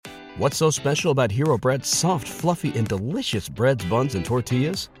What's so special about Hero Bread's soft, fluffy, and delicious breads, buns, and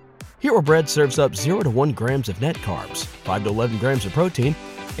tortillas? Hero Bread serves up 0 to 1 grams of net carbs, 5 to 11 grams of protein,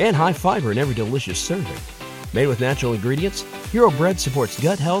 and high fiber in every delicious serving. Made with natural ingredients, Hero Bread supports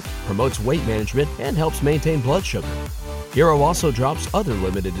gut health, promotes weight management, and helps maintain blood sugar. Hero also drops other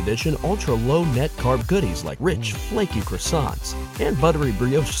limited edition ultra-low net carb goodies like rich, flaky croissants and buttery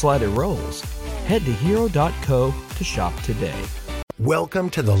brioche slider rolls. Head to hero.co to shop today. Welcome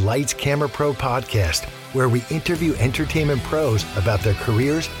to the Lights Camera Pro podcast, where we interview entertainment pros about their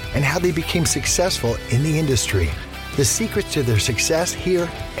careers and how they became successful in the industry. The secrets to their success here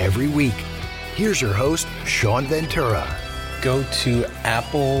every week. Here's your host, Sean Ventura. Go to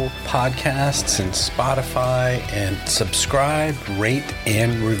Apple Podcasts and Spotify and subscribe, rate,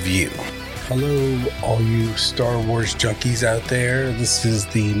 and review. Hello, all you Star Wars junkies out there. This is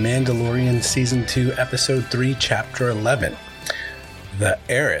the Mandalorian Season 2, Episode 3, Chapter 11, The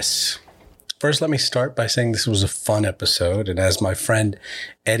Heiress. First, let me start by saying this was a fun episode, and as my friend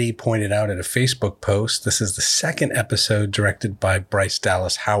Eddie pointed out at a Facebook post, this is the second episode directed by Bryce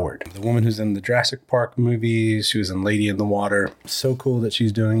Dallas Howard, the woman who's in the Jurassic Park movies. She was in Lady in the Water. So cool that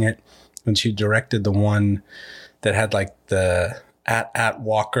she's doing it. And she directed the one that had like the at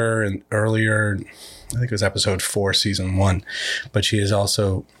Walker and earlier, I think it was episode 4, season 1, but she has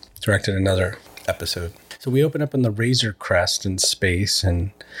also directed another episode. So we open up in the Razor Crest in space,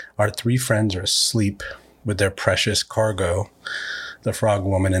 and our 3 friends are asleep with their precious cargo, the frog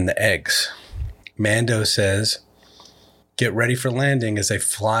woman and the eggs. Mando says, "Get ready for landing," as they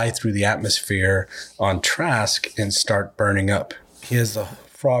fly through the atmosphere on Trask and start burning up. He has the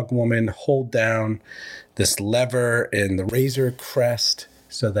frog woman hold down this lever in the Razor Crest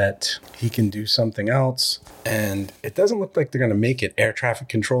so that he can do something else. And it doesn't look like they're going to make it. Air traffic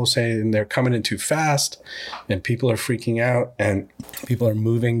control saying they're coming in too fast, and people are freaking out, and people are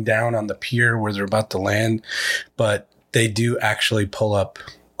moving down on the pier where they're about to land. But they do actually pull up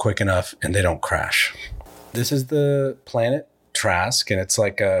quick enough, and they don't crash. This is the planet Trask, and it's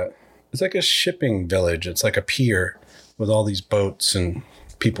like a shipping village. It's like a pier with all these boats and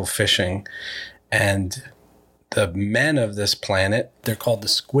people fishing. And the men of this planet, they're called the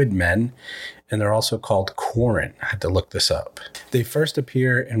Squid Men, and they're also called Quarren. I had to look this up. They first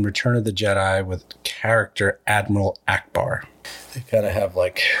appear in Return of the Jedi with character Admiral Akbar. They kind of have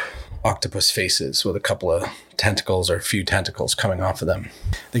like octopus faces with a couple of tentacles or a few tentacles coming off of them.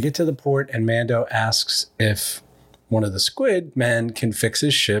 They get to the port, and Mando asks if one of the Squid Men can fix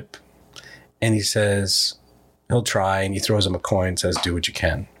his ship, and he says he'll try, and he throws him a coin, says, "Do what you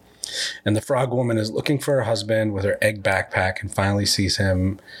can." And the frog woman is looking for her husband with her egg backpack and finally sees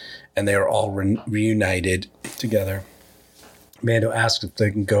him, and they are all reunited together. Mando asks if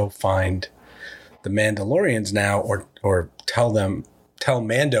they can go find the Mandalorians now, or tell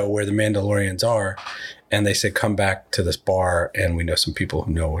Mando where the Mandalorians are. And they say, "Come back to this bar, and we know some people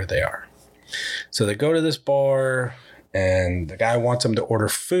who know where they are." So they go to this bar, and the guy wants them to order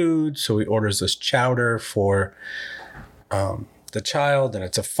food. So he orders this chowder for the child, and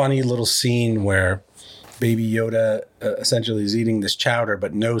it's a funny little scene where Baby Yoda essentially is eating this chowder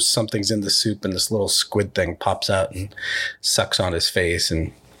but knows something's in the soup, and this little squid thing pops out and sucks on his face,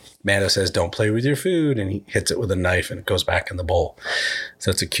 and Mando says, "Don't play with your food," and he hits it with a knife and it goes back in the bowl.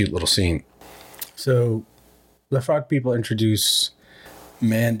 So it's a cute little scene. So the frog people introduce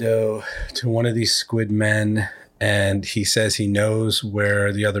Mando to one of these squid men, and he says he knows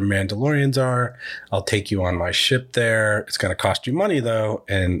where the other Mandalorians are. "I'll take you on my ship there. It's going to cost you money, though."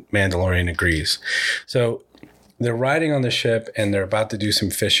 And Mandalorian agrees. So they're riding on the ship, and they're about to do some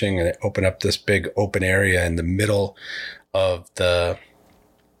fishing, and they open up this big open area in the middle of the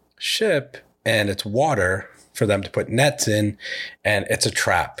ship, and it's water for them to put nets in, and it's a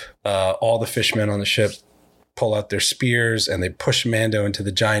trap. All the fishermen on the ship pull out their spears, and they push Mando into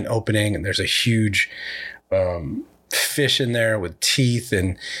the giant opening, and there's a huge fish in there with teeth,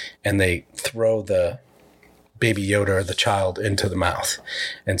 and they throw the Baby Yoda, or the child, into the mouth.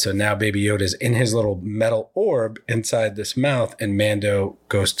 And so now Baby Yoda is in his little metal orb inside this mouth, and Mando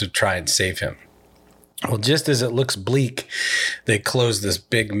goes to try and save him. Well, just as it looks bleak, they close this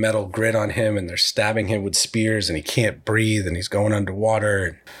big metal grid on him, and they're stabbing him with spears, and he can't breathe, and he's going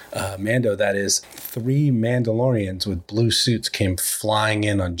underwater. Mando, that is, 3 Mandalorians with blue suits came flying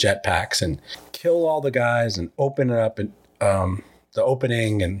in on jetpacks and kill all the guys and open it up, and the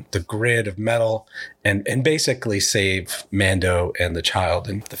opening and the grid of metal, and basically save Mando and the child.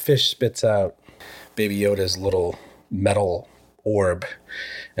 And the fish spits out Baby Yoda's little metal orb,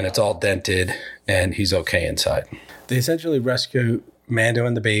 and it's all dented, and he's okay inside. They essentially rescue Mando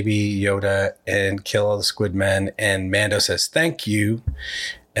and the baby Yoda and kill all the squid men, and Mando says thank you,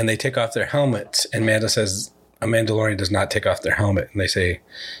 and they take off their helmets, and Mando says a Mandalorian does not take off their helmet. And they say,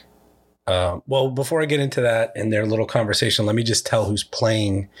 well, before I get into that and their little conversation, let me just tell who's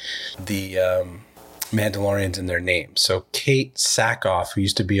playing the Mandalorians and their names. So Kate Sackhoff, who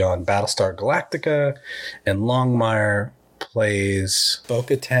used to be on Battlestar Galactica, and Longmire plays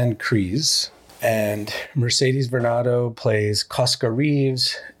Bo-Katan Kryze, and Mercedes Vernado plays Cosca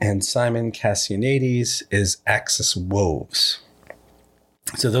Reeves, and Simon Cassianides is Axis Woves.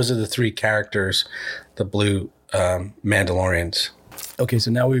 So those are the three characters, the blue Mandalorians. Okay,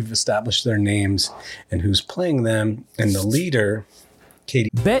 so now we've established their names and who's playing them, and the leader, Katie.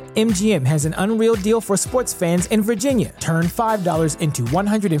 BetMGM has an unreal deal for sports fans in Virginia. Turn $5 into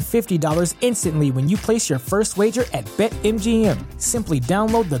 $150 instantly when you place your first wager at BetMGM. Simply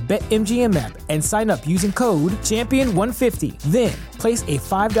download the BetMGM app and sign up using code Champion150. Then, place a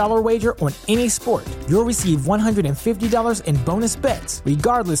 $5 wager on any sport. You'll receive $150 in bonus bets,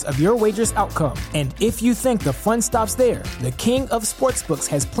 regardless of your wager's outcome. And if you think the fun stops there, the king of sportsbooks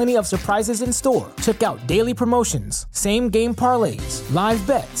has plenty of surprises in store. Check out daily promotions, same-game parlays, live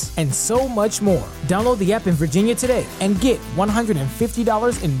bets, and so much more. Download the app in Virginia today and get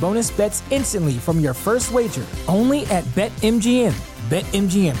 $150 in bonus bets instantly from your first wager. Only at BetMGM.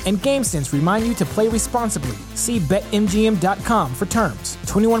 BetMGM and GameSense remind you to play responsibly. See BetMGM.com for terms.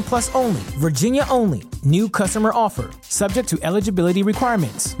 21 plus only. Virginia only. New customer offer. Subject to eligibility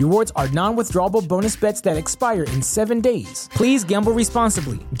requirements. Rewards are non-withdrawable bonus bets that expire in 7 days. Please gamble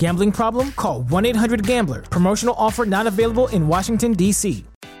responsibly. Gambling problem? Call 1-800-GAMBLER. Promotional offer not available in Washington, D.C.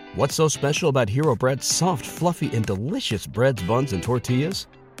 What's so special about Hero Bread's soft, fluffy, and delicious breads, buns, and tortillas?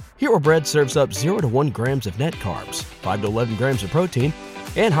 Hero Bread serves up 0 to 1 grams of net carbs, 5 to 11 grams of protein,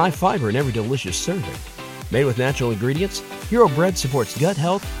 and high fiber in every delicious serving. Made with natural ingredients, Hero Bread supports gut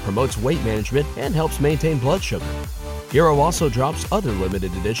health, promotes weight management, and helps maintain blood sugar. Hero also drops other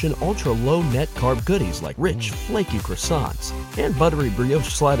limited edition ultra-low net carb goodies like rich, flaky croissants and buttery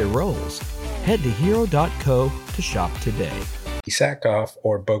brioche slider rolls. Head to hero.co to shop today. Sackhoff,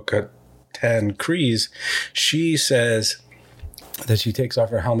 or Bo-Katan Kryze, she says that she takes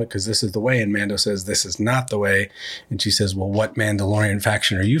off her helmet because this is the way, and Mando says this is not the way. And she says, well, what Mandalorian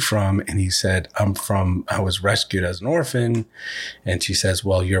faction are you from? And he said, I was rescued as an orphan. And she says,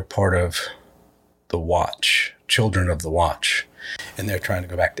 well, you're part of the Watch, Children of the Watch. And they're trying to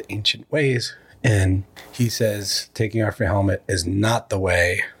go back to ancient ways. And he says, taking off your helmet is not the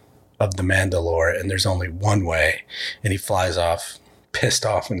way of the Mandalore, and there's only one way. And he flies off, pissed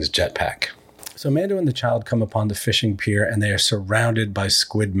off in his jetpack. So Mando and the child come upon the fishing pier, and they are surrounded by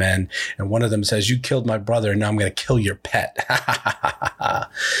squid men. And one of them says, you killed my brother, and now I'm going to kill your pet.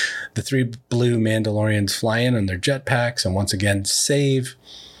 The three blue Mandalorians fly in on their jetpacks and once again save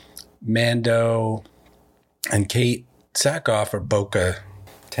Mando. And Kate Sackhoff, or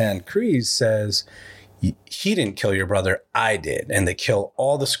Bo-Katan Kryze, says, he didn't kill your brother, I did. And they kill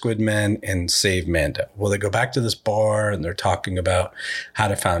all the squid men and save Mando. Well, they go back to this bar and they're talking about how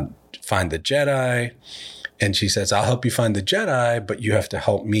to find the Jedi. And she says, I'll help you find the Jedi, but you have to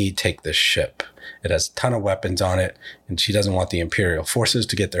help me take this ship. It has a ton of weapons on it, and she doesn't want the Imperial forces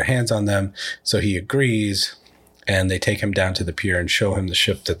to get their hands on them. So he agrees, and they take him down to the pier and show him the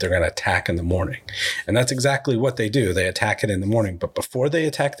ship that they're going to attack in the morning. And that's exactly what they do. They attack it in the morning. But before they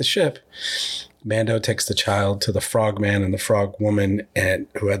attack the ship, Mando takes the child to the frogman and the frog woman and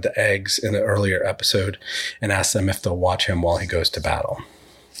who had the eggs in the earlier episode and asks them if they'll watch him while he goes to battle.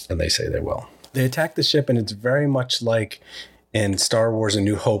 And they say they will. They attack the ship, and it's very much like in Star Wars A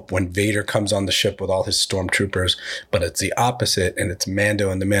New Hope when Vader comes on the ship with all his stormtroopers, but it's the opposite, and it's Mando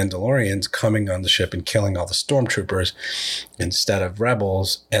and the Mandalorians coming on the ship and killing all the stormtroopers instead of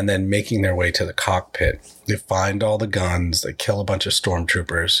rebels, and then making their way to the cockpit. They find all the guns, they kill a bunch of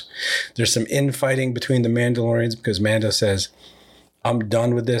stormtroopers. There's some infighting between the Mandalorians because Mando says, I'm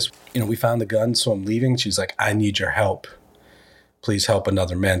done with this. We found the guns, so I'm leaving. She's like, I need your help. Please help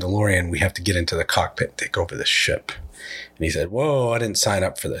another Mandalorian. We have to get into the cockpit and take over the ship. And he said, whoa, I didn't sign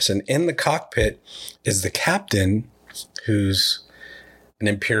up for this. And in the cockpit is the captain, who's an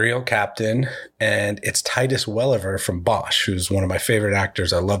Imperial captain. And it's Titus Welliver from Bosch, who's one of my favorite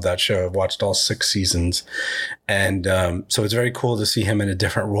actors. I love that show. I've watched all 6 seasons. And so it's very cool to see him in a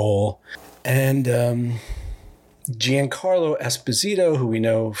different role. And Giancarlo Esposito, who we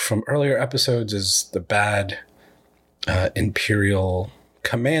know from earlier episodes, is the bad Imperial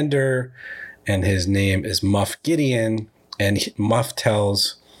commander, and his name is Moff Gideon. And Moff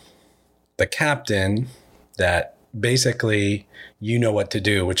tells the captain that basically you know what to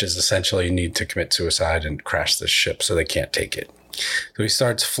do, which is essentially you need to commit suicide and crash the ship so they can't take it. So he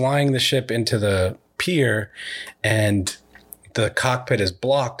starts flying the ship into the pier, and the cockpit is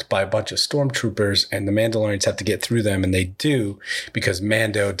blocked by a bunch of stormtroopers, and the Mandalorians have to get through them, and they do because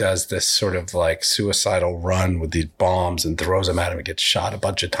Mando does this sort of like suicidal run with these bombs and throws them at him and gets shot a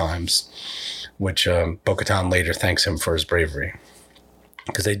bunch of times, which Bo-Katan later thanks him for his bravery.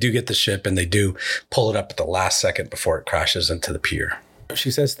 Because they do get the ship and they do pull it up at the last second before it crashes into the pier.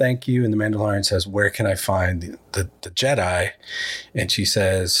 She says, thank you. And the Mandalorian says, where can I find the Jedi? And she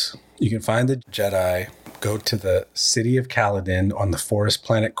says, you can find the Jedi. Go to the city of Caladan on the forest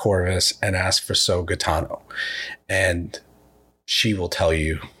planet Corvus and ask for So-Gatano. And she will tell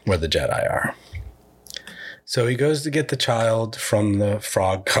you where the Jedi are. So he goes to get the child from the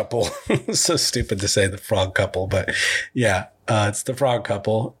frog couple. So stupid to say the frog couple, but yeah, it's the frog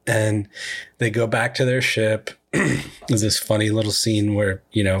couple. And they go back to their ship. There's this funny little scene where,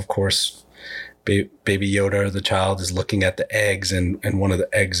 you know, of course, baby Yoda, the child, is looking at the eggs, and one of the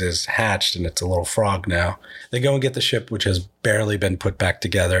eggs is hatched, and it's a little frog now. They go and get the ship, which has barely been put back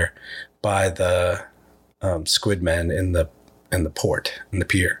together by the squid men in the port, in the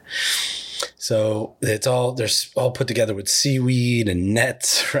pier. So they're all put together with seaweed and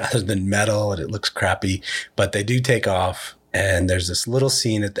nets rather than metal, and it looks crappy, but they do take off. And there's this little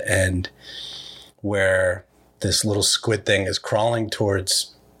scene at the end where this little squid thing is crawling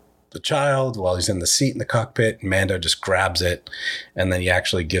towards the child while he's in the seat in the cockpit. And Mando just grabs it, and then he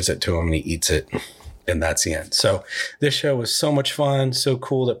actually gives it to him and he eats it. And that's the end. So this show was so much fun. So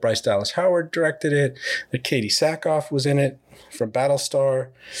cool that Bryce Dallas Howard directed it, that Katie Sackhoff was in it from Battlestar.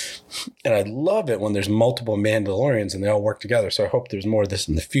 And I love it when there's multiple Mandalorians and they all work together. So I hope there's more of this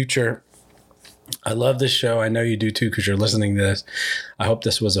in the future. I love this show. I know you do too, because you're listening to this. I hope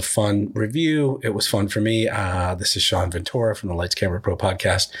this was a fun review. It was fun for me. This is Sean Ventura from the Lights Camera Pro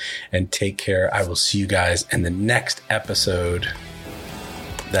podcast, and take care. I will see you guys in the next episode.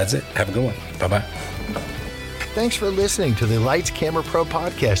 That's it. Have a good one. Bye-bye. Thanks for listening to the Lights Camera Pro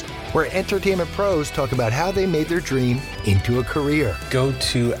podcast, where entertainment pros talk about how they made their dream into a career. Go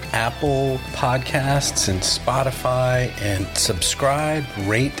to Apple Podcasts and Spotify and subscribe,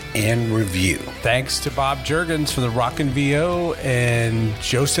 rate, and review. Thanks to Bob Juergens for the Rockin' VO and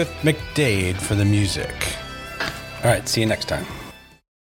Joseph McDade for the music. All right, see you next time.